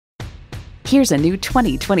Here's a new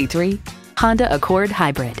 2023 Honda Accord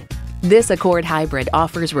Hybrid. This Accord Hybrid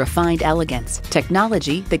offers refined elegance,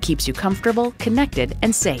 technology that keeps you comfortable, connected,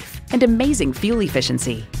 and safe, and amazing fuel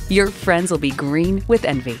efficiency. Your friends will be green with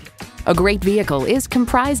envy. A great vehicle is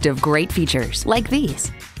comprised of great features like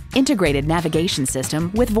these: integrated navigation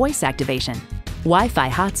system with voice activation, Wi-Fi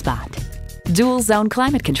hotspot, dual zone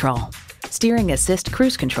climate control, steering assist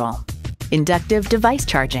cruise control, inductive device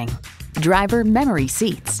charging, driver memory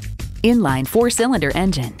seats, inline 4-cylinder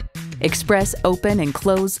engine, express open and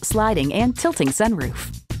close sliding and tilting sunroof,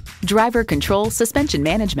 driver control suspension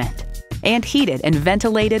management, and heated and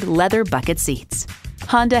ventilated leather bucket seats.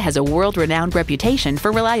 Honda has a world-renowned reputation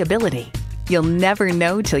for reliability. You'll never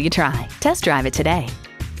know till you try. Test drive it today.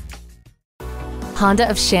 Honda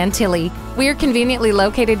of Chantilly. We're conveniently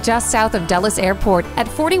located just south of Dulles Airport at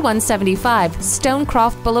 4175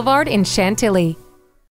 Stonecroft Boulevard in Chantilly.